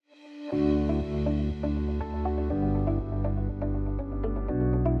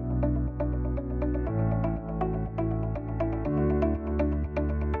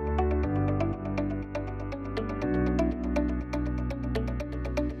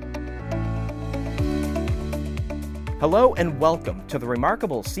Hello and welcome to the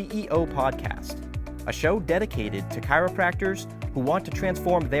Remarkable CEO Podcast, a show dedicated to chiropractors who want to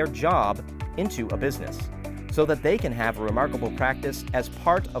transform their job into a business so that they can have a remarkable practice as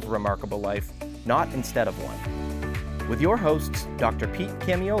part of a remarkable life, not instead of one. With your hosts, Dr. Pete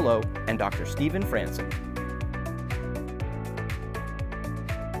Camiolo and Dr. Stephen Franson.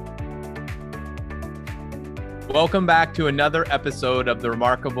 Welcome back to another episode of the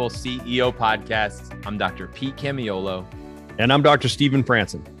Remarkable CEO Podcast. I'm Dr. Pete Camiolo. And I'm Dr. Stephen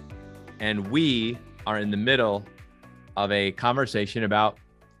Franson. And we are in the middle of a conversation about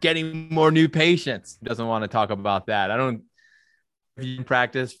getting more new patients. Doesn't want to talk about that. I don't if you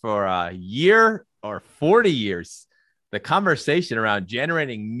practice for a year or 40 years. The conversation around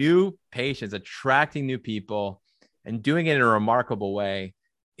generating new patients, attracting new people, and doing it in a remarkable way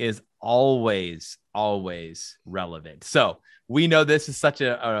is always relevant. So we know this is such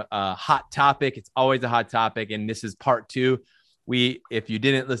a hot topic. It's always a hot topic. And this is part two. If you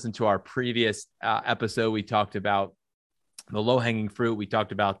didn't listen to our previous episode, we talked about the low-hanging fruit. We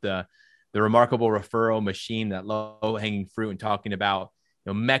talked about the remarkable referral machine, that low-hanging fruit, and talking about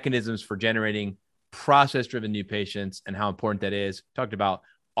mechanisms for generating process-driven new patients and how important that is. Talked about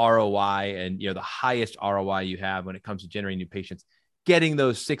ROI and the highest ROI you have when it comes to generating new patients, getting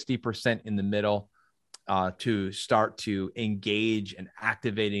those 60% in the middle to start to engage and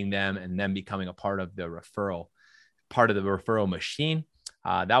activating them and then becoming a part of the referral machine.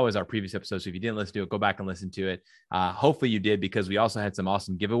 That was our previous episode. So if you didn't listen to it, go back and listen to it. Hopefully you did, because we also had some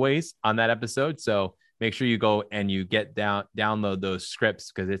awesome giveaways on that episode. So make sure you go and you download those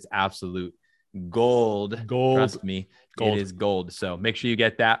scripts, because it's absolute gold. Trust me, it is gold. So make sure you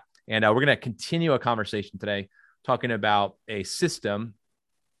get that. And we're going to continue a conversation today talking about a system,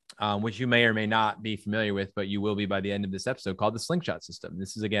 which you may or may not be familiar with, but you will be by the end of this episode, called the Slingshot System.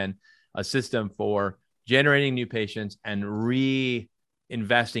 This is, again, a system for generating new patients and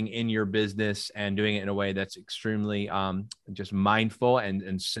reinvesting in your business and doing it in a way that's extremely just mindful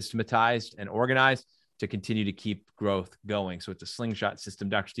and systematized and organized to continue to keep growth going. So it's a Slingshot System.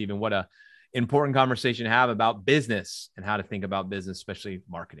 Dr. Stephen, what a important conversation to have about business and how to think about business, especially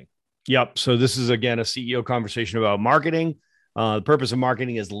marketing. Yep. So this is, again, a CEO conversation about marketing. The purpose of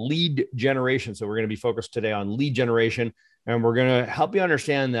marketing is lead generation. So we're going to be focused today on lead generation, and we're going to help you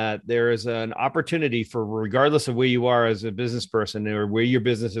understand that there is an opportunity for, regardless of where you are as a business person or where your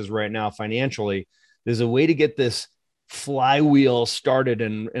business is right now financially, there's a way to get this flywheel started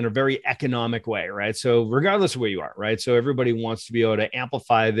in a very economic way, right? So regardless of where you are, right? So everybody wants to be able to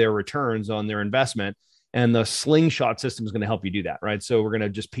amplify their returns on their investment. And the Slingshot System is going to help you do that, right? So we're going to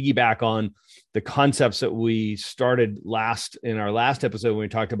just piggyback on the concepts that we started in our last episode when we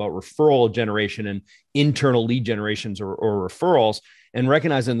talked about referral generation and internal lead generations or referrals, and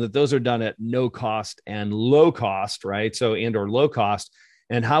recognizing that those are done at no cost and low cost, right? So or low cost,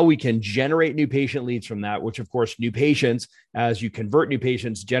 and how we can generate new patient leads from that, which, of course, new patients, as you convert new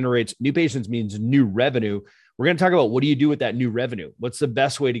patients, generates new patients means new revenue. We're going to talk about, what do you do with that new revenue? What's the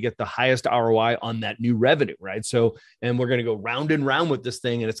best way to get the highest ROI on that new revenue, right? So, and we're going to go round and round with this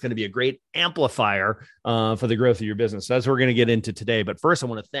thing, and it's going to be a great amplifier for the growth of your business. So that's what we're going to get into today. But first, I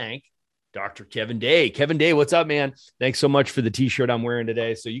want to thank Dr. Kevin Day. Kevin Day, what's up, man? Thanks so much for the t-shirt I'm wearing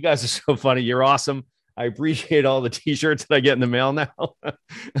today. So you guys are so funny. You're awesome. I appreciate all the t-shirts that I get in the mail now.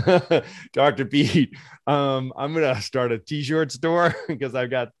 Dr. Pete, I'm going to start a t-shirt store because I've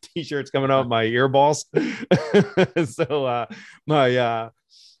got t-shirts coming out of my earballs. So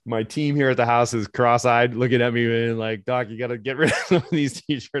my team here at the house is cross-eyed looking at me and like, Doc, you got to get rid of some of these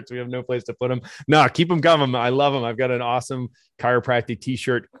t-shirts. We have no place to put them. No, keep them coming. I love them. I've got an awesome chiropractic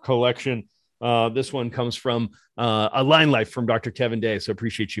t-shirt collection. This one comes from a Line Life from Dr. Kevin Day. So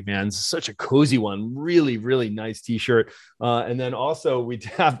appreciate you, man. It's such a cozy one. Really, really nice t-shirt. And then also we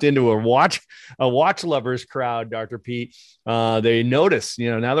tapped into a watch lovers crowd, Dr. Pete. They notice,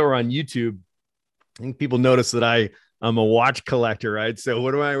 now that we're on YouTube, I think people notice that I'm a watch collector, right? So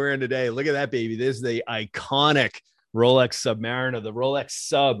what am I wearing today? Look at that, baby. This is the iconic Rolex Submariner, the Rolex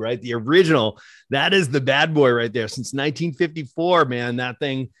Sub, right? The original. That is the bad boy right there. Since 1954, man,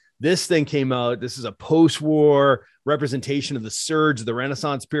 this thing came out. This is a post-war representation of the surge, the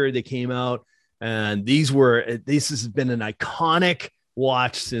Renaissance period that came out. And this has been an iconic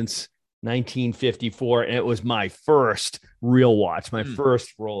watch since 1954. And it was my first real watch, my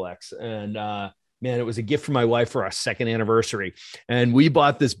first Rolex. And man, it was a gift from my wife for our second anniversary. And we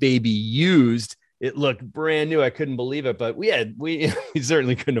bought this baby used. It looked brand new. I couldn't believe it, but we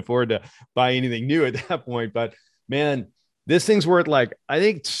certainly couldn't afford to buy anything new at that point. But man, this thing's worth like, I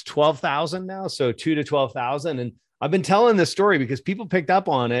think it's 12,000 now. So 2 to 12,000. And I've been telling this story because people picked up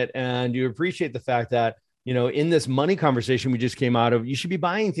on it, and you appreciate the fact that in this money conversation we just came out of, you should be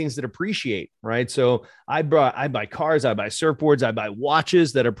buying things that appreciate, right? So I buy cars, I buy surfboards, I buy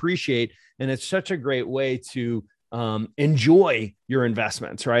watches that appreciate. And it's such a great way to enjoy your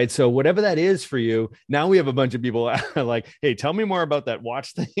investments, right? So whatever that is for you, now we have a bunch of people like, hey, tell me more about that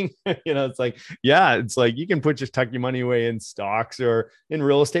watch thing. It's like, yeah, it's like you can tuck your money away in stocks or in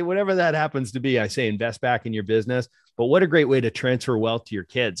real estate, whatever that happens to be. I say invest back in your business, but what a great way to transfer wealth to your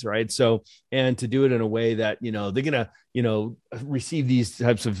kids, right? So, and to do it in a way that, they're going to, receive these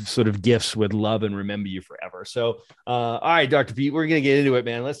types of sort of gifts with love and remember you forever. So, all right, Dr. Pete, we're going to get into it,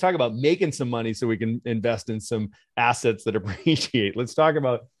 man. Let's talk about making some money so we can invest in some assets that appreciate. Let's talk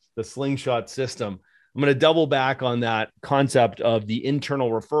about the Slingshot system. I'm going to double back on that concept of the internal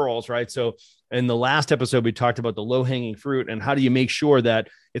referrals, right? So in the last episode, we talked about the low-hanging fruit and how do you make sure that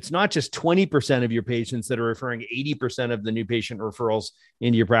it's not just 20% of your patients that are referring 80% of the new patient referrals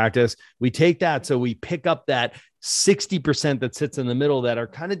into your practice. We take that, so we pick up that 60% that sits in the middle that are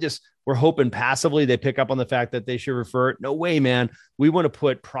kind of just, we're hoping passively they pick up on the fact that they should refer it. No way, man. We want to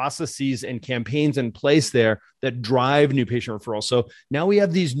put processes and campaigns in place there that drive new patient referrals. So now we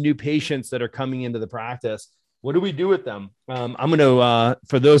have these new patients that are coming into the practice. What do we do with them? I'm going to,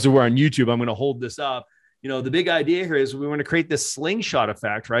 for those who are on YouTube, I'm going to hold this up. The big idea here is we want to create this slingshot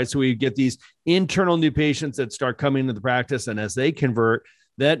effect, right? So we get these internal new patients that start coming into the practice. And as they convert,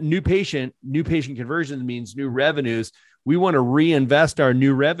 that new patient conversion means new revenues. We want to reinvest our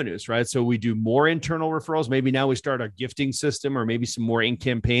new revenues, right? So we do more internal referrals. Maybe now we start a gifting system or maybe some more in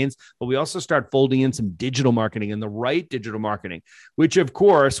campaigns, but we also start folding in some digital marketing and the right digital marketing, which of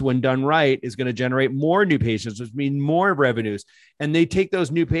course, when done right, is going to generate more new patients, which means more revenues. And they take those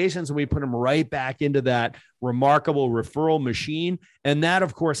new patients and we put them right back into that remarkable referral machine. And that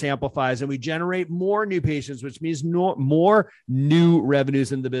of course amplifies and we generate more new patients, which means more new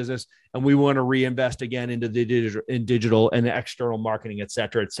revenues in the business. And we want to reinvest again into the digital and external marketing, et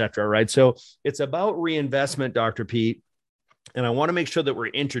cetera, right? So it's about reinvestment, Dr. Pete. And I want to make sure that we're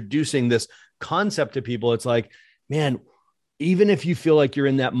introducing this concept to people. It's like, man, even if you feel like you're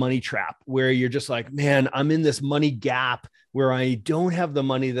in that money trap where you're just like, man, I'm in this money gap where I don't have the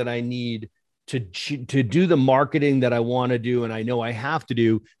money that I need to do the marketing that I want to do. And I know I have to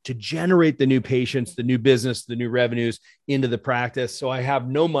do to generate the new patients, the new business, the new revenues into the practice. So I have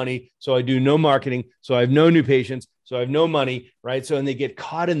no money. So I do no marketing. So I have no new patients. So I have no money, right? So, and they get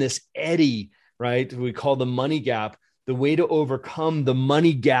caught in this eddy, right? We call the money gap. The way to overcome the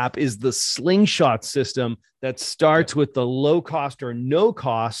money gap is the Slingshot system that starts with the low cost or no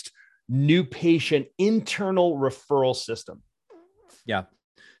cost new patient internal referral system. Yeah.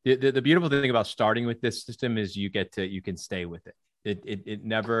 The beautiful thing about starting with this system is you can stay with it. It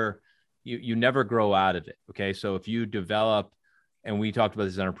never, you never grow out of it. Okay. So if you develop, and we talked about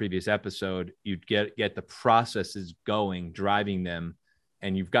this on a previous episode, you get the processes going, driving them,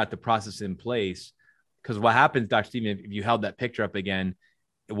 and you've got the process in place. Because what happens, Dr. Stephen, if you held that picture up again,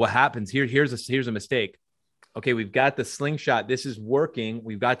 what happens here's a mistake. Okay, we've got the Slingshot. This is working.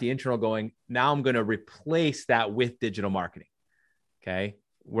 We've got the internal going. Now I'm going to replace that with digital marketing. Okay.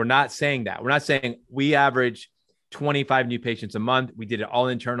 We're not saying that. We're not saying we average 25 new patients a month. We did it all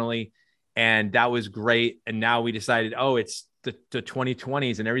internally and that was great. And now we decided, oh, it's the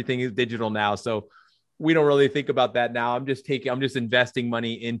 2020s and everything is digital now. So we don't really think about that now. I'm just investing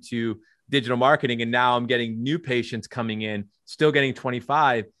money into digital marketing. And now I'm getting new patients coming in, still getting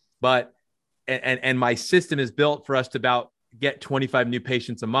 25, but, and my system is built for us to get 25 new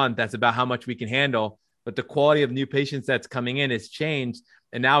patients a month. That's about how much we can handle. But the quality of new patients that's coming in has changed.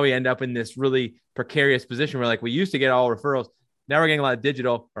 And now we end up in this really precarious position where we used to get all referrals. Now we're getting a lot of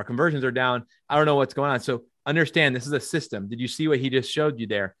digital. Our conversions are down. I don't know what's going on. So understand this is a system. Did you see what he just showed you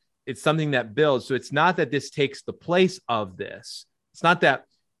there? It's something that builds. So it's not that this takes the place of this. It's not that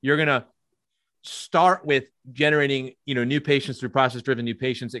you're going to start with generating, new patients through process-driven new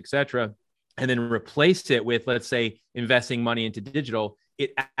patients, et cetera, and then replace it with, let's say, investing money into digital.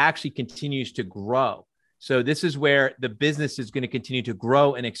 It actually continues to grow. So this is where the business is going to continue to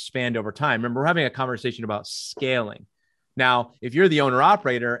grow and expand over time. Remember, we're having a conversation about scaling. Now, if you're the owner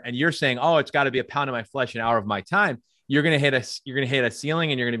operator and you're saying, oh, it's got to be a pound of my flesh, an hour of my time, you're going to hit a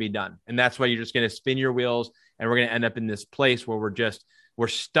ceiling and you're going to be done. And that's why you're just going to spin your wheels and we're going to end up in this place where we're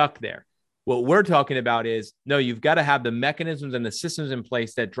stuck there. What we're talking about is, no, you've got to have the mechanisms and the systems in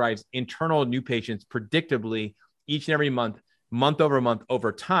place that drives internal new patients predictably each and every month over month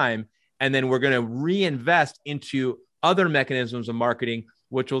over time. And then we're going to reinvest into other mechanisms of marketing,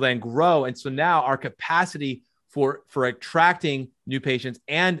 which will then grow. And so now our capacity for attracting new patients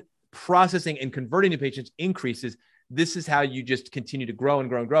and processing and converting new patients increases. This is how you just continue to grow and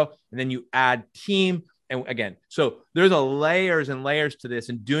grow and grow. And then you add team And again, so there's a layers and layers to this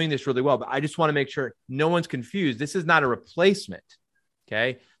and doing this really well, but I just want to make sure no one's confused. This is not a replacement.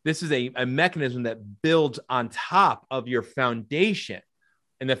 Okay. This is a mechanism that builds on top of your foundation,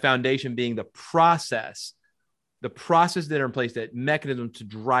 and the foundation being the process that are in place, that mechanism to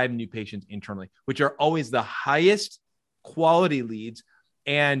drive new patients internally, which are always the highest quality leads.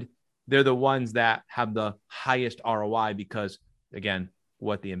 And they're the ones that have the highest ROI because, again,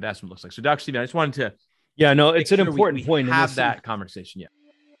 what the investment looks like. So Dr. Steven, I just wanted to, yeah, no, it's an important point. Have that conversation. Yeah.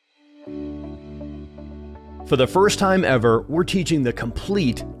 For the first time ever, we're teaching the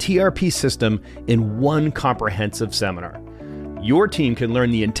complete TRP system in one comprehensive seminar. Your team can learn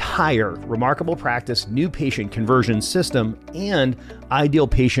the entire Remarkable Practice new patient conversion system and ideal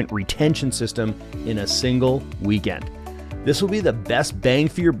patient retention system in a single weekend. This will be the best bang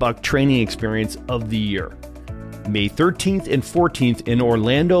for your buck training experience of the year. May 13th and 14th in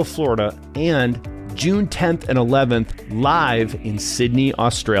Orlando, Florida, and June 10th and 11th live in Sydney,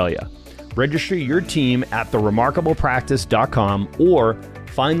 Australia. Register your team at theremarkablepractice.com or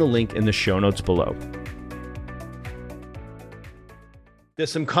find the link in the show notes below.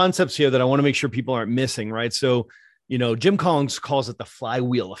 There's some concepts here that I want to make sure people aren't missing, right? So, Jim Collins calls it the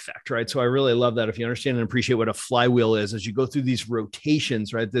flywheel effect, right? So I really love that. If you understand and appreciate what a flywheel is, as you go through these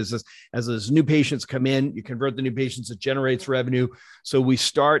rotations, right? There's this, as those new patients come in, you convert the new patients, it generates revenue. So we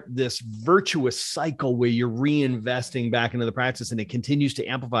start this virtuous cycle where you're reinvesting back into the practice and it continues to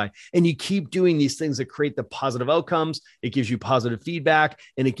amplify. And you keep doing these things that create the positive outcomes. It gives you positive feedback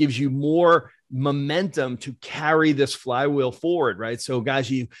and it gives you more momentum to carry this flywheel forward, right? So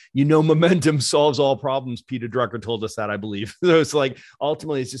guys, momentum solves all problems. Peter Drucker told us that, I believe. So it's like,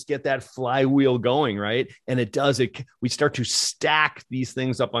 ultimately it's just get that flywheel going, right? And it does it. We start to stack these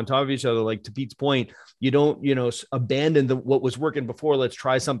things up on top of each other. Like to Pete's point, you don't, abandon what was working before. Let's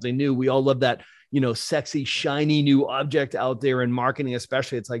try something new. We all love that, sexy, shiny new object out there in marketing,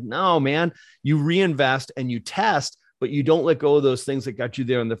 especially. It's like, no, man, you reinvest and you test, but you don't let go of those things that got you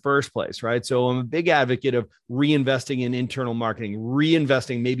there in the first place, right? So I'm a big advocate of reinvesting in internal marketing,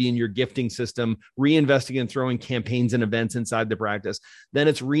 reinvesting maybe in your gifting system, reinvesting in throwing campaigns and events inside the practice. Then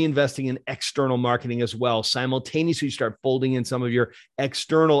it's reinvesting in external marketing as well. Simultaneously, you start folding in some of your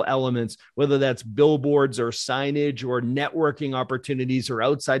external elements, whether that's billboards or signage or networking opportunities or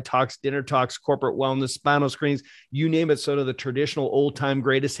outside talks, dinner talks, corporate wellness, spinal screens, you name it, sort of the traditional old-time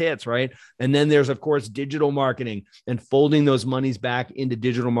greatest hits, right? And then there's, of course, digital marketing, and folding those monies back into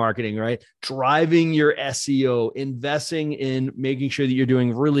digital marketing, right? Driving your SEO, investing in making sure that you're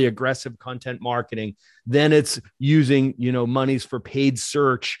doing really aggressive content marketing. Then it's using, monies for paid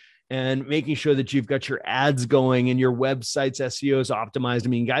search and making sure that you've got your ads going and your website's SEO is optimized. I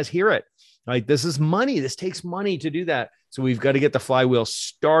mean, guys, hear it. Like, this is money. This takes money to do that. So we've got to get the flywheel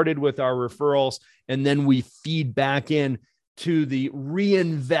started with our referrals, and then we feed back in to the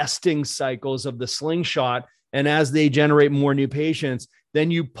reinvesting cycles of the Slingshot. And as they generate more new patients,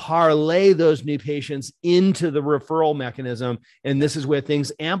 then you parlay those new patients into the referral mechanism. And this is where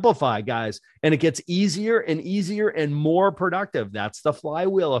things amplify, guys. And it gets easier and easier and more productive. That's the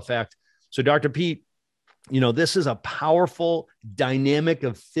flywheel effect. So Dr. Pete, this is a powerful dynamic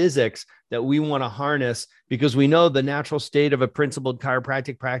of physics that we want to harness, because we know the natural state of a principled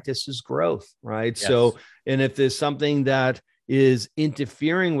chiropractic practice is growth, right? Yes. So, and if there's something that is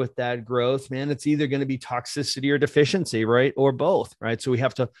interfering with that growth, man, it's either going to be toxicity or deficiency, right? Or both, right? So we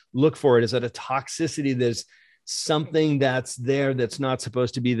have to look for it. Is that a toxicity? There's something that's there that's not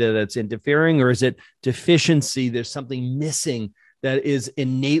supposed to be there that's interfering, or is it deficiency? There's something missing that is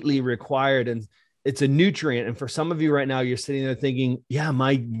innately required, and it's a nutrient. And for some of you right now, you're sitting there thinking, yeah,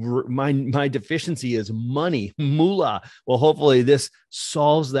 my deficiency is money, moolah. Well, hopefully this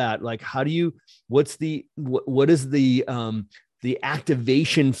solves that. Like, what is the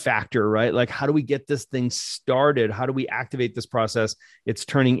activation factor, right? Like, how do we get this thing started? How do we activate this process? It's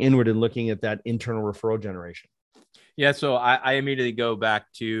turning inward and looking at that internal referral generation. Yeah. So I immediately go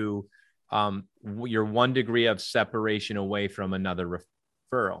back to your 1 degree of separation away from another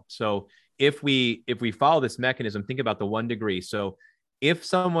referral. So if we follow this mechanism, think about the 1 degree. So if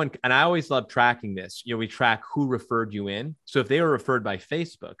someone, and I always love tracking this, we track who referred you in. So if they were referred by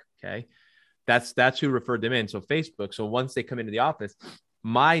Facebook, okay, that's who referred them in. So Facebook. So once they come into the office,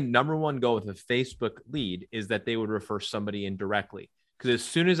 my number one goal with a Facebook lead is that they would refer somebody in directly. Because as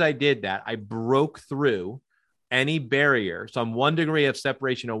soon as I did that, I broke through any barrier. So I'm 1 degree of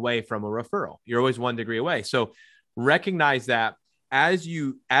separation away from a referral. You're always 1 degree away. So recognize that as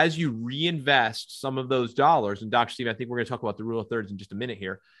you reinvest some of those dollars, and Dr. Steve, I think we're going to talk about the rule of thirds in just a minute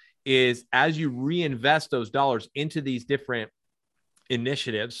here, is as you reinvest those dollars into these different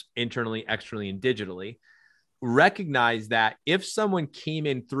initiatives internally, externally, and digitally, recognize that if someone came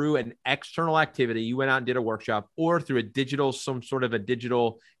in through an external activity, you went out and did a workshop, or through a digital, some sort of a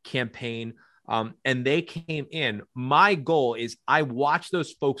digital campaign, and they came in, my goal is I watch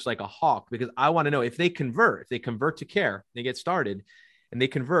those folks like a hawk, because I want to know if they convert to care, they get started and they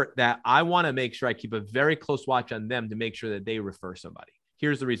convert, that I want to make sure I keep a very close watch on them to make sure that they refer somebody.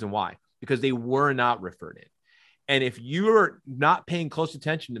 Here's the reason why: because they were not referred in. And if you're not paying close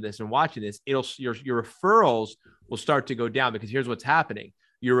attention to this and watching this, your referrals will start to go down, because here's what's happening.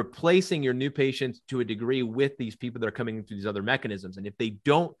 You're replacing your new patients to a degree with these people that are coming through these other mechanisms. And if they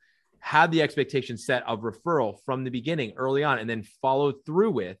don't have the expectation set of referral from the beginning, early on, and then follow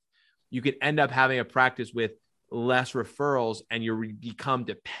through with, you could end up having a practice with less referrals, and you become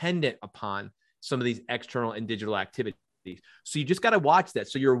dependent upon some of these external and digital activities. So you just got to watch that.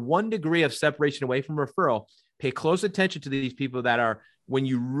 So you're 1 degree of separation away from referral. Pay close attention to these people that are, when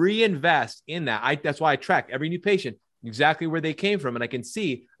you reinvest in that, that's why I track every new patient, exactly where they came from. And I can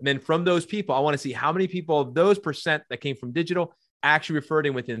see, and then from those people, I want to see how many people of those percent that came from digital actually referred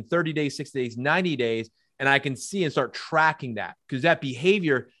in within 30 days, 60 days, 90 days. And I can see and start tracking that, because that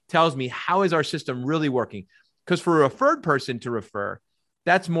behavior tells me, how is our system really working? Because for a referred person to refer,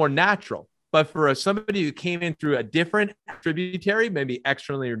 that's more natural. But for somebody who came in through a different tributary, maybe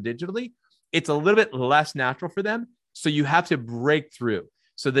externally or digitally, it's a little bit less natural for them. So you have to break through.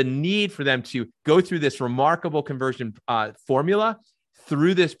 So the need for them to go through this remarkable conversion formula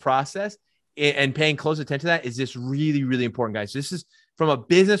through this process and paying close attention to that is just really, really important, guys. This is from a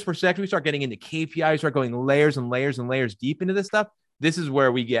business perspective. We start getting into KPIs, start going layers and layers and layers deep into this stuff. This is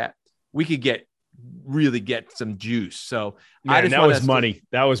where we could really get some juice. So that was money.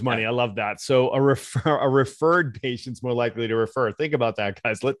 That was money. Yeah. I love that. So a referred patient's more likely to refer. Think about that,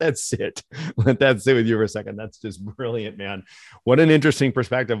 guys. Let that sit. Let that sit with you for a second. That's just brilliant, man. What an interesting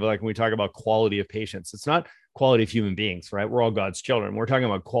perspective. Like when we talk about quality of patients, it's not quality of human beings, right? We're all God's children. We're talking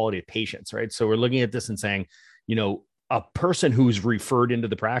about quality of patients, right? So we're looking at this and saying, a person who's referred into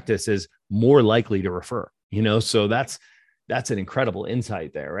the practice is more likely to refer, so that's an incredible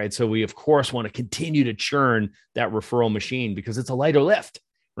insight there, right? So we, of course, want to continue to churn that referral machine, because it's a lighter lift,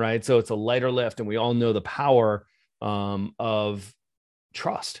 right? So it's a lighter lift, and we all know the power of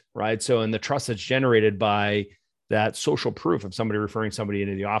trust, right? So, and the trust that's generated by that social proof of somebody referring somebody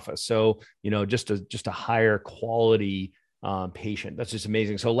into the office. So, just a higher quality patient. That's just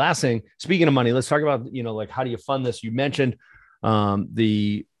amazing. So last thing, speaking of money, let's talk about, like, how do you fund this? You mentioned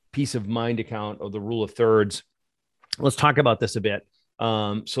the peace of mind account, or the rule of thirds. Let's talk about this a bit.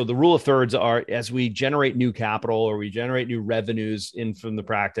 So the rule of thirds are, as we generate new capital or we generate new revenues in from the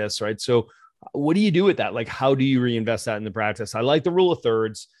practice, right? So what do you do with that? Like, how do you reinvest that in the practice? I like the rule of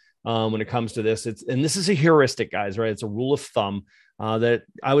thirds when it comes to this. And this is a heuristic, guys, right? It's a rule of thumb that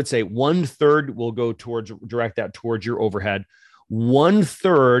I would say 1/3 will go towards, direct that towards your overhead.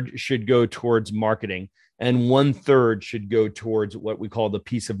 1/3 should go towards marketing, and 1/3 should go towards what we call the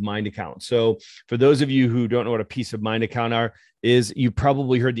peace of mind account. So for those of you who don't know what a peace of mind account is, you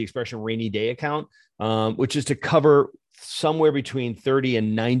probably heard the expression rainy day account, which is to cover somewhere between 30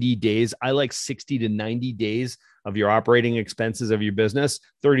 and 90 days. I like 60 to 90 days of your operating expenses of your business.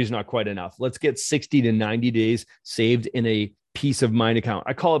 30 is not quite enough. Let's get 60 to 90 days saved in a peace of mind account.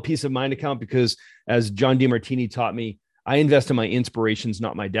 I call it peace of mind account because, as John DeMartini taught me, I invest in my inspirations,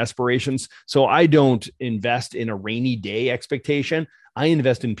 not my desperations. So I don't invest in a rainy day expectation. I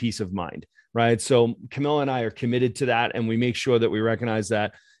invest in peace of mind, right? So Camilla and I are committed to that. And we make sure that we recognize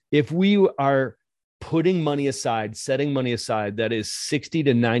that if we are putting money aside, setting money aside, that is 60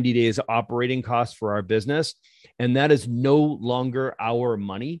 to 90 days operating costs for our business, and that is no longer our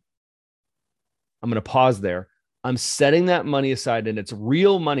money. I'm going to pause there. I'm setting that money aside, and it's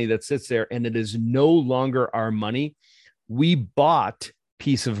real money that sits there, and it is no longer our money. We bought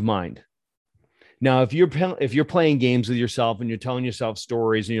peace of mind. Now, if you're playing games with yourself and you're telling yourself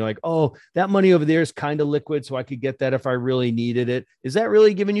stories and you're like, oh, that money over there is kind of liquid, so I could get that if I really needed it. Is that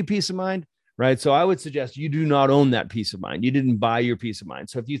really giving you peace of mind? Right. So I would suggest you do not own that peace of mind. You didn't buy your peace of mind.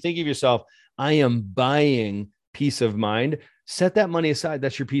 So if you think of yourself, I am buying peace of mind, set that money aside.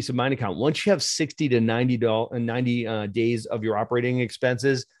 That's your peace of mind account. Once you have 60 to 90 days of your operating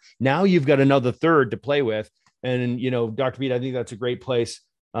expenses, now you've got another third to play with. And, Dr. Pete, I think that's a great place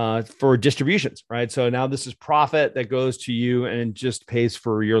for distributions, right? So now this is profit that goes to you and just pays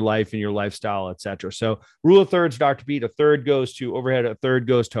for your life and your lifestyle, et cetera. So rule of thirds, Dr. Pete, a third goes to overhead, a third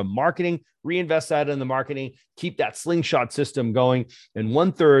goes to marketing, reinvest that in the marketing, keep that Slingshot system going, and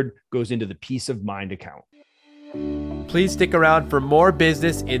 1/3 goes into the peace of mind account. Please stick around for more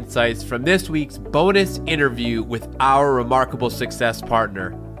business insights from this week's bonus interview with our remarkable success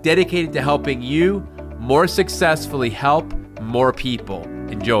partner, dedicated to helping you more successfully help more people.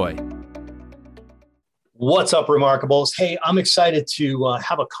 Enjoy. What's up, Remarkables? Hey, I'm excited to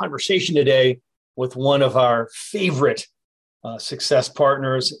have a conversation today with one of our favorite success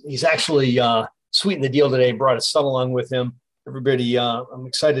partners. He's actually sweetened the deal today, brought his son along with him. Everybody, I'm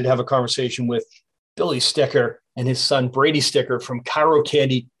excited to have a conversation with Billy Sticker and his son, Brady Sticker from Cairo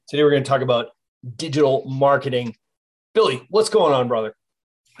Candy. Today, we're going to talk about digital marketing. Billy, what's going on, brother?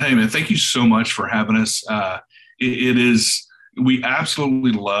 Hey, man, thank you so much for having us. We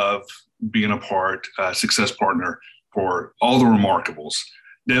absolutely love being a success partner for all the Remarkables.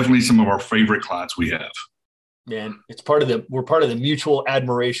 Definitely some of our favorite clients we have. Man, we're part of the Mutual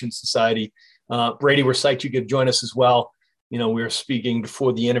Admiration Society. Brady, we're psyched you could join us as well. You know, we were speaking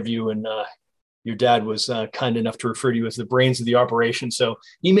before the interview, and your dad was kind enough to refer to you as the brains of the operation. So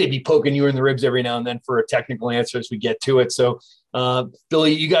he may be poking you in the ribs every now and then for a technical answer as we get to it. So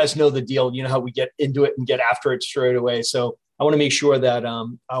Billy, you guys know the deal. You know how we get into it and get after it straight away. So I want to make sure that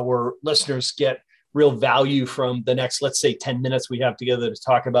our listeners get real value from the next, let's say, 10 minutes we have together to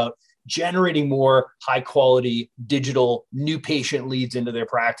talk about generating more high quality digital new patient leads into their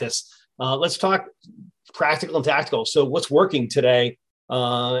practice. Let's talk practical and tactical. So what's working today?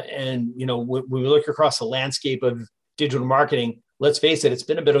 And, you know, when we look across the landscape of digital marketing, let's face it, it's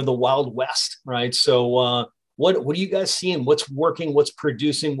been a bit of the Wild West, right? So what are you guys seeing? What's working? What's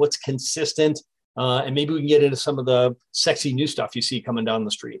producing? What's consistent? And maybe we can get into some of the sexy new stuff you see coming down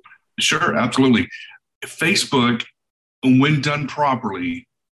the street. Sure, absolutely. Facebook, when done properly,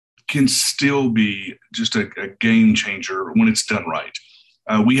 can still be just a game changer when it's done right.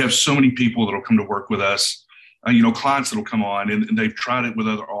 We have so many people that will come to work with us, clients that will come on and they've tried it with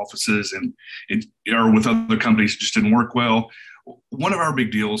other offices or with other companies, it just didn't work well. One of our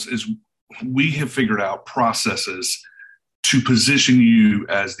big deals is we have figured out processes to position you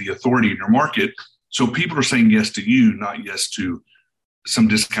as the authority in your market. So people are saying yes to you, not yes to some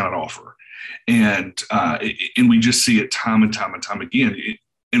discounted offer. And we just see it time and time and time again.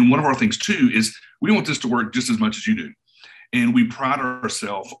 And one of our things too is we want this to work just as much as you do. And we pride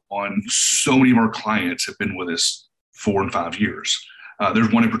ourselves on so many of our clients have been with us 4 and 5 years. There's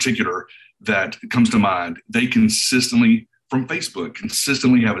one in particular that comes to mind. They consistently, from Facebook,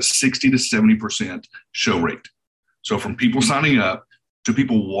 have a 60 to 70% show rate. So from people signing up to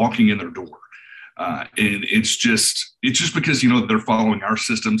people walking in their door. And it's just because, they're following our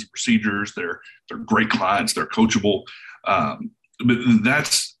systems and procedures. They're great clients. They're coachable. But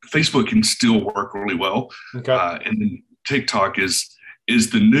Facebook can still work really well. Okay. And then TikTok is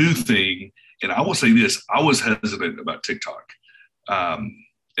the new thing. And I will say this, I was hesitant about TikTok. And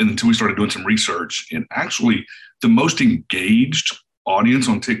until we started doing some research, and actually the most engaged audience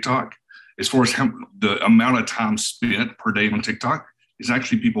on TikTok, as far as the amount of time spent per day on TikTok, is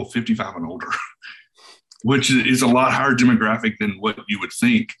actually people 55 and older, which is a lot higher demographic than what you would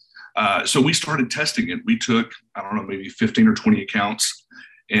think. So we started testing it. We took, maybe 15 or 20 accounts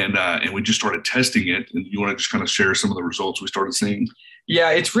and we just started testing it. And you want to just kind of share some of the results we started seeing? Yeah,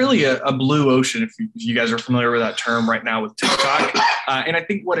 it's really a blue ocean, if you guys are familiar with that term right now with TikTok. And I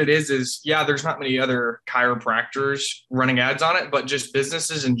think what it is, there's not many other chiropractors running ads on it, but just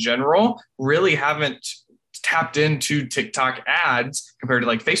businesses in general really haven't tapped into TikTok ads compared to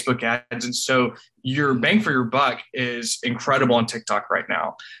like Facebook ads. And so your bang for your buck is incredible on TikTok right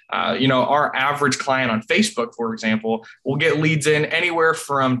now. Our average client on Facebook, for example, will get leads in anywhere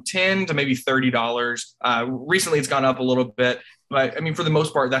from $10 to maybe $30. Recently, it's gone up a little bit. But I mean, for the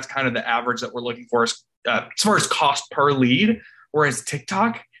most part, that's kind of the average that we're looking for as far as cost per lead. Whereas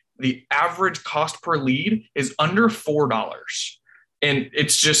TikTok, the average cost per lead is under $4. And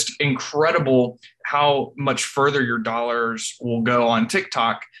it's just incredible how much further your dollars will go on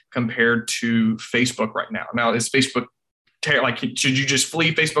TikTok compared to Facebook right now. Now, is Facebook should you just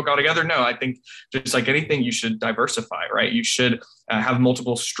flee Facebook altogether? No, I think just like anything, you should diversify, right? You should have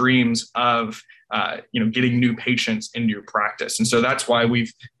multiple streams of getting new patients into your practice. And so that's why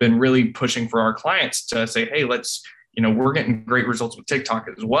we've been really pushing for our clients to say, hey, we're getting great results with TikTok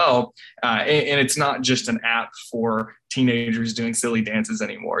as well. And it's not just an app for teenagers doing silly dances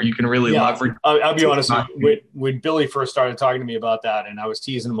anymore. You can really leverage. I'll be honest, when Billy first started talking to me about that, and I was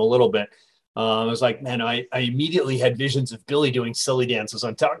teasing him a little bit, I was like, man, I immediately had visions of Billy doing silly dances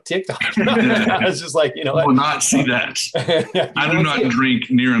on TikTok. I was just like, I will not see that. I do not drink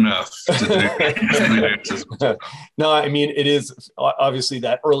near enough to do silly dances. No, I mean, it is obviously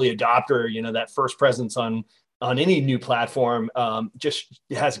that early adopter, that first presence on any new platform just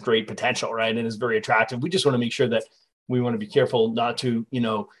has great potential, right? And is very attractive. We just want to make sure that We want to be careful not to,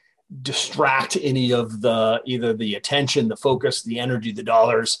 distract any of either the attention, the focus, the energy, the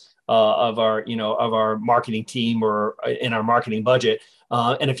dollars of our marketing team or in our marketing budget.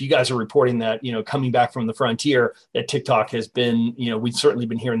 And if you guys are reporting that, coming back from the frontier, that TikTok has been, we've certainly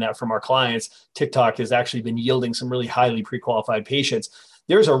been hearing that from our clients. TikTok has actually been yielding some really highly pre-qualified patients.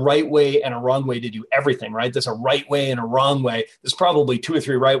 There's a right way and a wrong way to do everything, right? There's a right way and a wrong way. There's probably 2 or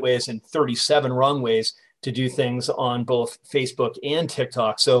 3 right ways and 37 wrong ways to do things on both Facebook and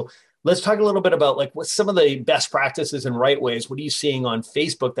TikTok. So let's talk a little bit about like what's some of the best practices and right ways. What are you seeing on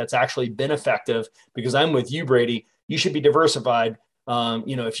Facebook that's actually been effective? Because I'm with you, Brady. You should be diversified.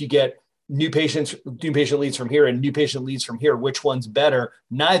 If you get new patient leads from here and new patient leads from here, which one's better?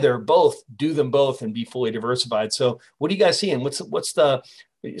 Neither, both. Do them both and be fully diversified. So what are you guys seeing? What's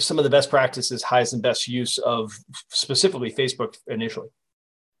some of the best practices, highest and best use of specifically Facebook initially?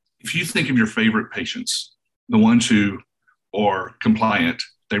 If you think of your favorite patients, the ones who are compliant,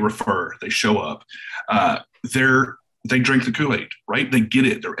 they refer, they show up, they drink the Kool-Aid, right? They get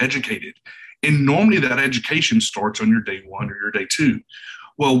it, they're educated. And normally that education starts on your day 1 or your day 2.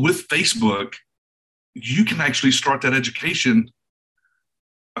 Well, with Facebook, you can actually start that education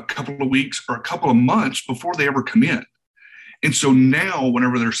a couple of weeks or a couple of months before they ever come in. And so now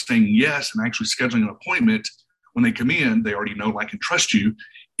whenever they're saying yes and actually scheduling an appointment, when they come in, they already know, like, and trust you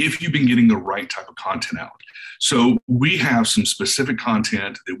if you've been getting the right type of content out. So we have some specific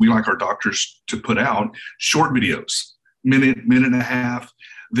content that we like our doctors to put out, short videos, minute and a half,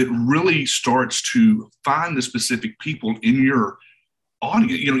 that really starts to find the specific people in your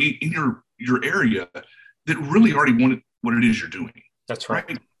audience, in your area that really already want what it is you're doing. That's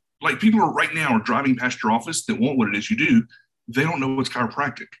right. Like people are right now are driving past your office that want what it is you do. They don't know what's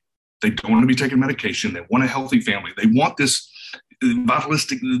chiropractic. They don't want to be taking medication. They want a healthy family. They want this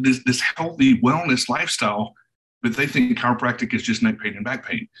vitalistic, this healthy wellness lifestyle, but they think chiropractic is just neck pain and back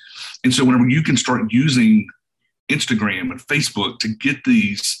pain. And so whenever you can start using Instagram and Facebook to get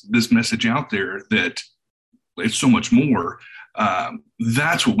this message out there that it's so much more,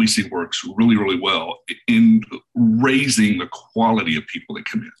 that's what we see works really, really well in raising the quality of people that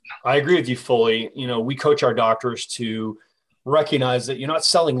come in. I agree with you fully. We coach our doctors to recognize that you're not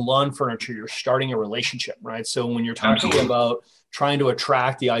selling lawn furniture, you're starting a relationship, right? So when you're talking Absolutely. about trying to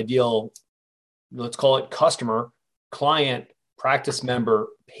attract the ideal, let's call it customer, client, practice member,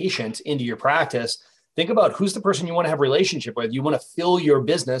 patient into your practice, think about who's the person you want to have a relationship with. You want to fill your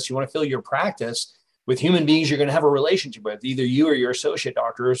business, you want to fill your practice with human beings you're going to have a relationship with, either you or your associate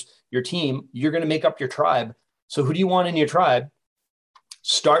doctors, your team. You're going to make up your tribe. So who do you want in your tribe?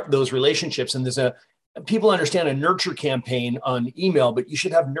 Start those relationships. And people understand a nurture campaign on email, but you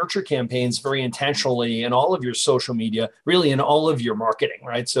should have nurture campaigns very intentionally in all of your social media, really in all of your marketing,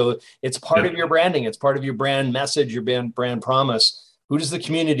 right? So it's part of your branding. It's part of your brand message, your brand promise. Who does the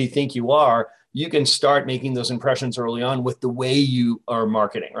community think you are? You can start making those impressions early on with the way you are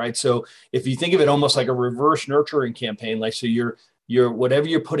marketing, right? So if you think of it almost like a reverse nurturing campaign, like, so your whatever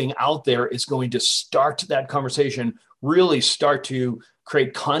you're putting out there is going to start that conversation, really start to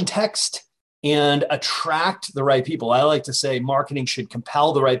create context and attract the right people. I like to say marketing should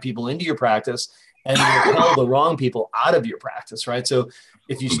compel the right people into your practice and repel the wrong people out of your practice, right? So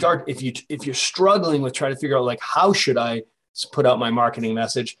if you're struggling with trying to figure out, like, how should I put out my marketing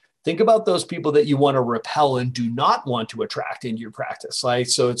message, think about those people that you want to repel and do not want to attract into your practice. Like,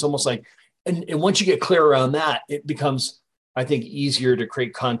 so it's almost like, and once you get clear around that, it becomes, I think, easier to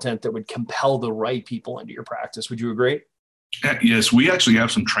create content that would compel the right people into your practice. Would you agree? Yes, we actually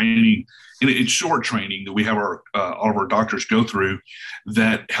have some training, and it's short training that we have all of our doctors go through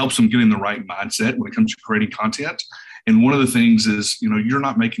that helps them get in the right mindset when it comes to creating content. And one of the things is, you're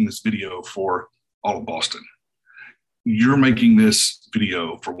not making this video for all of Boston. You're making this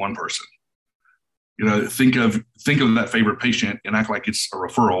video for one person. Think of that favorite patient and act like it's a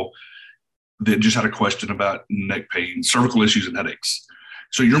referral that just had a question about neck pain, cervical issues, and headaches.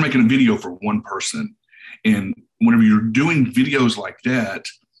 So you're making a video for one person. And whenever you're doing videos like that,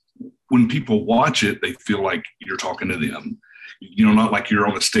 when people watch it, they feel like you're talking to them, not like you're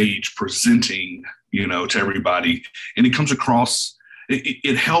on the stage presenting, to everybody. And it comes across,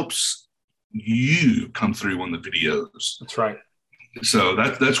 it helps you come through on the videos. That's right. So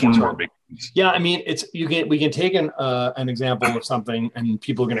that's one of our big things. Yeah. I mean, we can take an example of something, and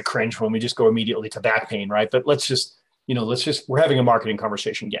people are going to cringe when we just go immediately to back pain, right? But we're having a marketing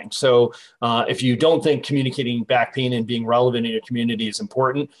conversation, gang. So if you don't think communicating back pain and being relevant in your community is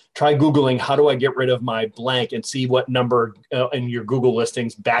important, try Googling, how do I get rid of my blank, and see what number in your Google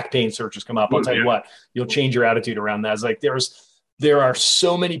listings back pain searches come up. I'll tell you what, you'll change your attitude around that. It's like, there's There are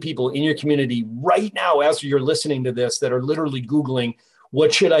so many people in your community right now, as you're listening to this, that are literally Googling,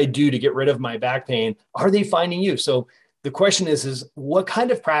 what should I do to get rid of my back pain? Are they finding you? So the question is what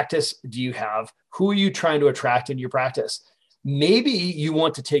kind of practice do you have? Who are you trying to attract into your practice? Maybe you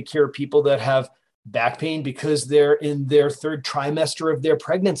want to take care of people that have back pain because they're in their third trimester of their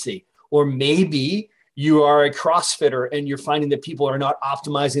pregnancy. Or maybe you are a CrossFitter and you're finding that people are not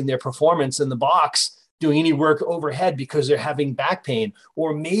optimizing their performance in the box, doing any work overhead because they're having back pain.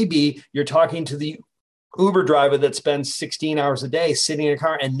 Or maybe you're talking to the Uber driver that spends 16 hours a day sitting in a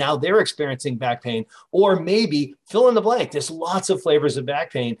car and now they're experiencing back pain. Or maybe fill in the blank. There's lots of flavors of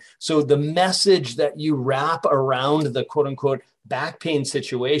back pain. So the message that you wrap around the quote unquote back pain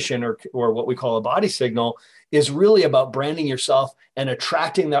situation, or what we call a body signal, is really about branding yourself and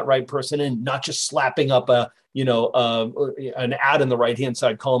attracting that right person, and not just slapping up an ad in the right-hand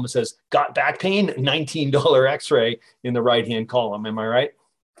side column that says, got back pain, $19 x-ray in the right-hand column. Am I right?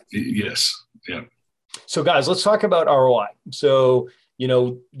 Yes. Yeah. So guys, let's talk about ROI. So, you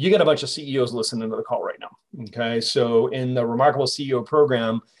got a bunch of CEOs listening to the call right now. Okay. So in the Remarkable CEO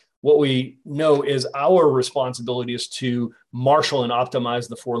program, what we know is our responsibility is to marshal and optimize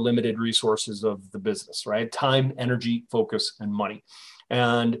the 4 limited resources of the business, right? Time, energy, focus, and money.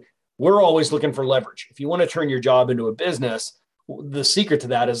 And we're always looking for leverage. If you want to turn your job into a business, the secret to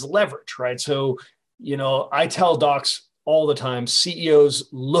that is leverage, right? So, I tell docs all the time, CEOs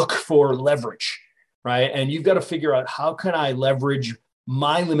look for leverage, right? And you've got to figure out, how can I leverage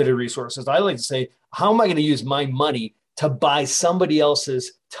my limited resources? I like to say, how am I going to use my money to buy somebody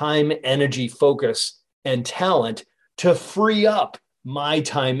else's time, energy, focus, and talent to free up my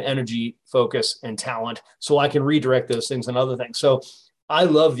time, energy, focus, and talent so I can redirect those things and other things. So I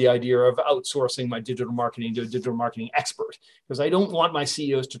love the idea of outsourcing my digital marketing to a digital marketing expert, because I don't want my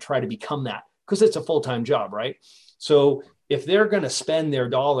CEOs to try to become that, because it's a full-time job, right? So if they're going to spend their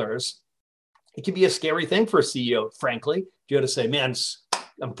dollars, it can be a scary thing for a CEO, frankly. You got to say, man,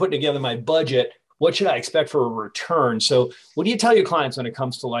 I'm putting together my budget. What should I expect for a return? So what do you tell your clients when it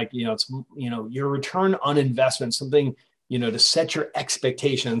comes to your return on investment, something, to set your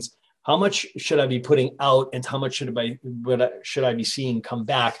expectations? How much should I be putting out, and how much should I be seeing come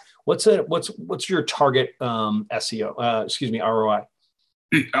back? What's your target ROI?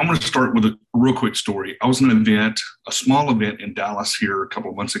 I'm going to start with a real quick story. I was in an event, a small event in Dallas here a couple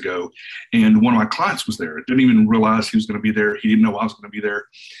of months ago, and one of my clients was there. I didn't even realize he was going to be there. He didn't know I was going to be there.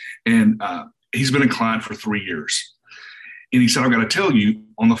 And he's been a client for 3 years. And he said, I've got to tell you,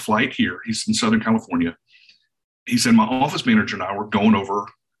 on the flight here, he's in Southern California. He said, my office manager and I were going over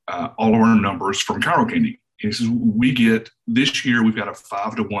all of our numbers from Chiro Candy. And he says, this year, we've got a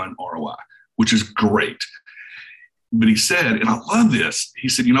 5-to-1 ROI, which is great. But he said, and I love this, he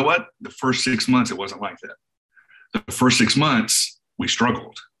said, you know what? The first 6 months, it wasn't like that. The first 6 months, we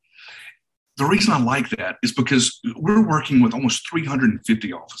struggled. The reason I like that is because we're working with almost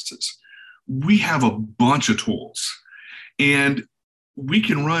 350 offices. We have a bunch of tools, and we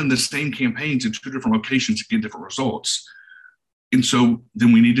can run the same campaigns in 2 different locations to get different results. And so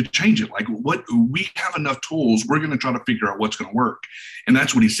then we need to change it. Like, what we have enough tools, we're going to try to figure out what's going to work. And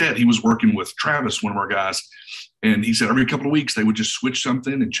that's what he said. He was working with Travis, one of our guys. And he said every couple of weeks, they would just switch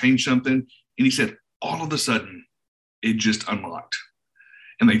something and change something. And he said, all of a sudden, it just unlocked.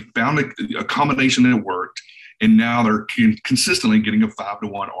 And they found a combination that worked. And now they're consistently getting a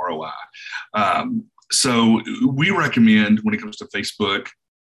 5-to-1 ROI. So we recommend, when it comes to Facebook,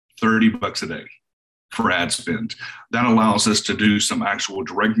 $30 a day for ad spend. That allows us to do some actual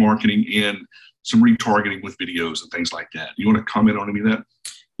direct marketing and some retargeting with videos and things like that. You want to comment on any of that?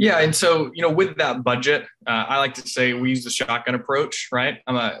 Yeah. And so, with that budget, I like to say we use the shotgun approach, right?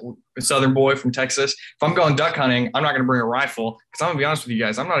 I'm a Southern boy from Texas. If I'm going duck hunting, I'm not going to bring a rifle, because I'm going to be honest with you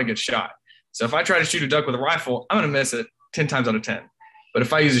guys, I'm not a good shot. So if I try to shoot a duck with a rifle, I'm going to miss it 10 times out of 10. But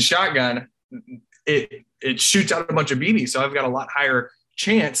if I use a shotgun, it shoots out a bunch of BBs. So I've got a lot higher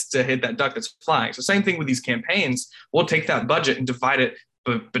chance to hit that duck that's flying. So same thing with these campaigns. We'll take that budget and divide it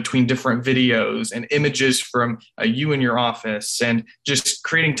between different videos and images from you in your office, and just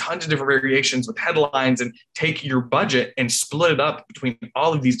creating tons of different variations with headlines, and take your budget and split it up between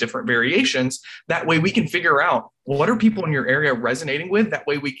all of these different variations. That way we can figure out, what are people in your area resonating with? That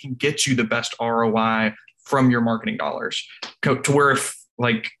way we can get you the best ROI from your marketing dollars, to where if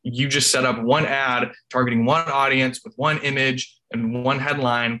you just set up one ad targeting one audience with one image and one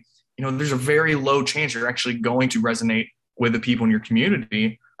headline, there's a very low chance you're actually going to resonate with the people in your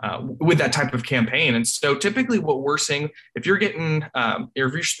community with that type of campaign. And so typically what we're seeing, if you're getting, or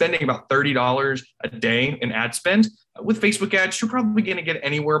if you're spending about $30 a day in ad spend with Facebook ads, you're probably going to get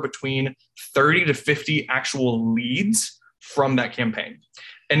anywhere between 30 to 50 actual leads from that campaign.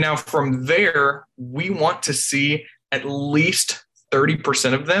 And now from there, we want to see at least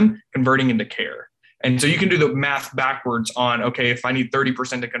 30% of them converting into care. And so you can do the math backwards on, okay, if I need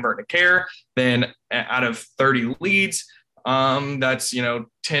 30% to convert to care, then out of 30 leads, that's,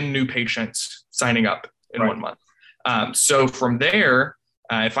 10 new patients signing up in 1 month. So from there,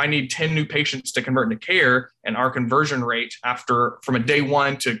 if I need 10 new patients to convert into care, and our conversion rate from a day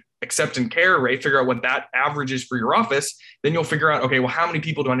one to accept and care rate, figure out what that average is for your office, then you'll figure out, okay, well, how many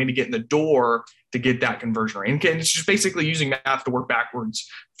people do I need to get in the door to get that conversion rate? And it's just basically using math to work backwards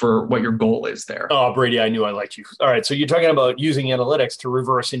for what your goal is there. Oh, Brady, I knew I liked you. All right. So you're talking about using analytics to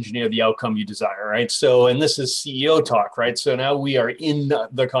reverse engineer the outcome you desire, right? So, and this is CEO talk, right? So now we are in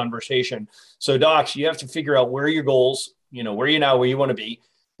the conversation. So docs, you have to figure out where your goals, where you now, where you want to be,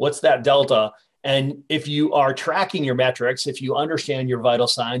 what's that delta? And if you are tracking your metrics, if you understand your vital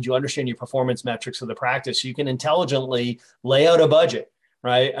signs, you understand your performance metrics of the practice, you can intelligently lay out a budget,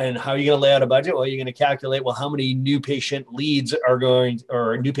 right? And how are you going to lay out a budget? Well, you're going to calculate, well, how many new patient leads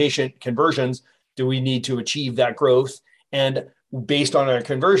or new patient conversions do we need to achieve that growth? And based on our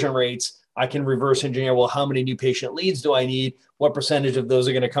conversion rates, I can reverse engineer, well, how many new patient leads do I need? What percentage of those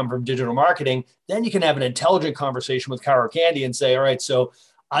are going to come from digital marketing? Then you can have an intelligent conversation with Kyro Candy and say, all right, so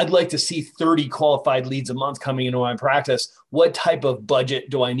I'd like to see 30 qualified leads a month coming into my practice. What type of budget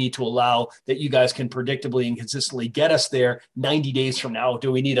do I need to allow that you guys can predictably and consistently get us there 90 days from now?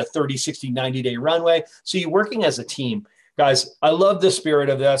 Do we need a 30, 60, 90-day runway? So you're working as a team. Guys, I love the spirit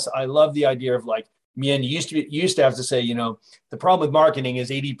of this. I love the idea of like, man, you used to have to say, the problem with marketing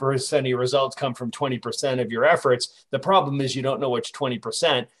is 80% of your results come from 20% of your efforts. The problem is you don't know which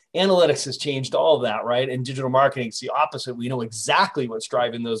 20%. Analytics has changed all of that, right? And digital marketing, it's the opposite. We know exactly what's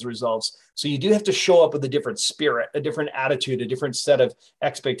driving those results. So you do have to show up with a different spirit, a different attitude, a different set of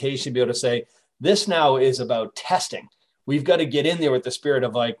expectations to be able to say, this now is about testing. We've got to get in there with the spirit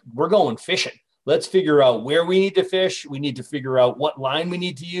of like, we're going fishing. Let's figure out where we need to fish. We need to figure out what line we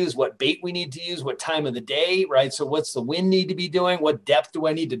need to use, what bait we need to use, what time of the day, right? So what's the wind need to be doing? What depth do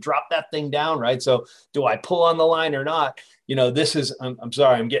I need to drop that thing down, right? So do I pull on the line or not? This is, I'm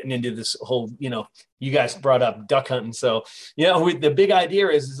sorry, I'm getting into this whole, you guys brought up duck hunting. So, the big idea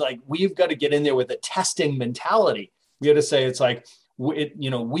is like, we've got to get in there with a testing mentality. We got to say, it's like,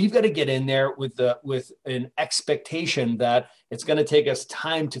 we've got to get in there with an expectation that it's going to take us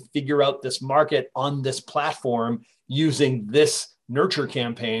time to figure out this market on this platform using this nurture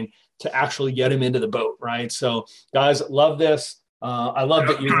campaign to actually get them into the boat, right? So, guys, love this. I love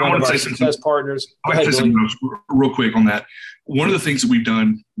that you're one of our success partners. I'll say something real quick on that. One of the things that we've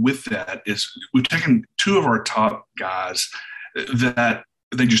done with that is we've taken two of our top guys that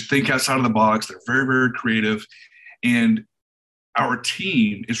they just think outside of the box. They're very, very creative. And our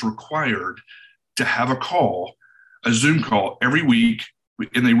team is required to have a Zoom call every week,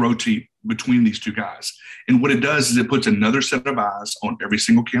 and they rotate between these two guys. And what it does is it puts another set of eyes on every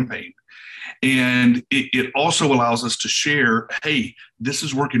single campaign. And it also allows us to share, hey, this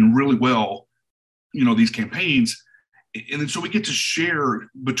is working really well, these campaigns. And then so we get to share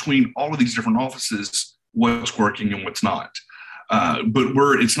between all of these different offices what's working and what's not. But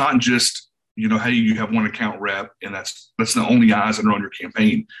it's not just, hey, you have one account rep and that's the only eyes that are on your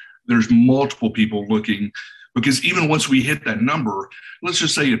campaign. There's multiple people looking, because even once we hit that number, let's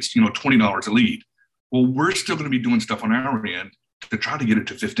just say it's, $20 a lead. Well, we're still going to be doing stuff on our end to try to get it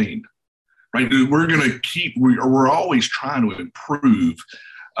to 15. Right. We're going to we're always trying to improve.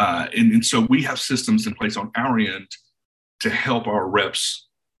 And so we have systems in place on our end to help our reps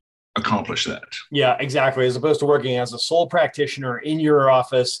accomplish that. Yeah, exactly. As opposed to working as a sole practitioner in your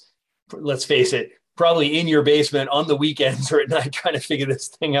office, let's face it, probably in your basement on the weekends or at night, trying to figure this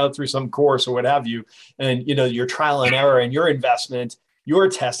thing out through some course or what have you. And, your trial and error and your investment, your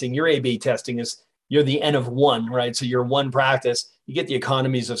testing, your A/B testing you're the N of one, right? So you're one practice. You get the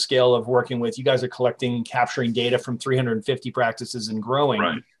economies of scale of working with. You guys are capturing data from 350 practices and growing,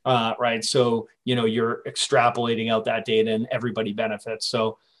 right? So, you're extrapolating out that data and everybody benefits.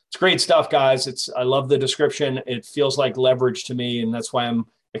 So it's great stuff, guys. I love the description. It feels like leverage to me. And that's why I'm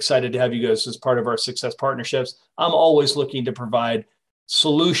excited to have you guys as part of our success partnerships. I'm always looking to provide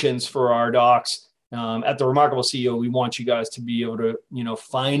solutions for our docs. At the Remarkable CEO, we want you guys to be able to,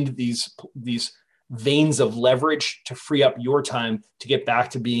 find these veins of leverage to free up your time to get back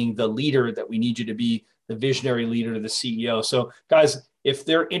to being the leader that we need you to be, the visionary leader, the CEO. So guys, if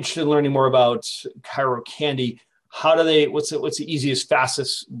they're interested in learning more about Kyro Candy, what's the easiest,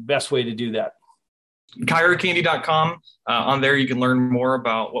 fastest, best way to do that? chirocandy.com. On there, you can learn more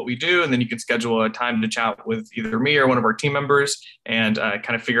about what we do, and then you can schedule a time to chat with either me or one of our team members and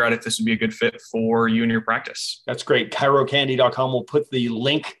kind of figure out if this would be a good fit for you and your practice. That's great. chirocandy.com. We'll put the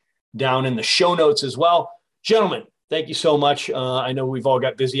link down in the show notes as well. Gentlemen, thank you so much. I know we've all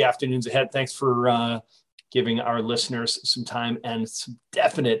got busy afternoons ahead. Thanks for giving our listeners some time and some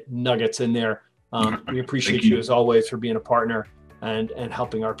definite nuggets in there. We appreciate you as always for being a partner and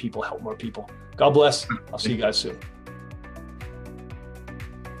helping our people help more people. God bless. I'll see you guys soon.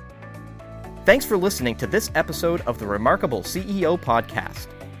 Thanks for listening to this episode of the Remarkable CEO Podcast.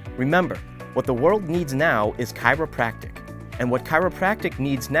 Remember, what the world needs now is chiropractic, and what chiropractic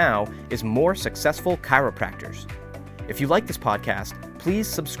needs now is more successful chiropractors. If you like this podcast, please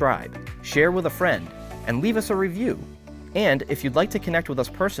subscribe, share with a friend, and leave us a review. And if you'd like to connect with us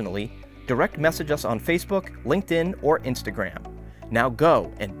personally, direct message us on Facebook, LinkedIn, or Instagram. Now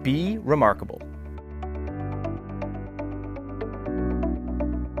go and be remarkable.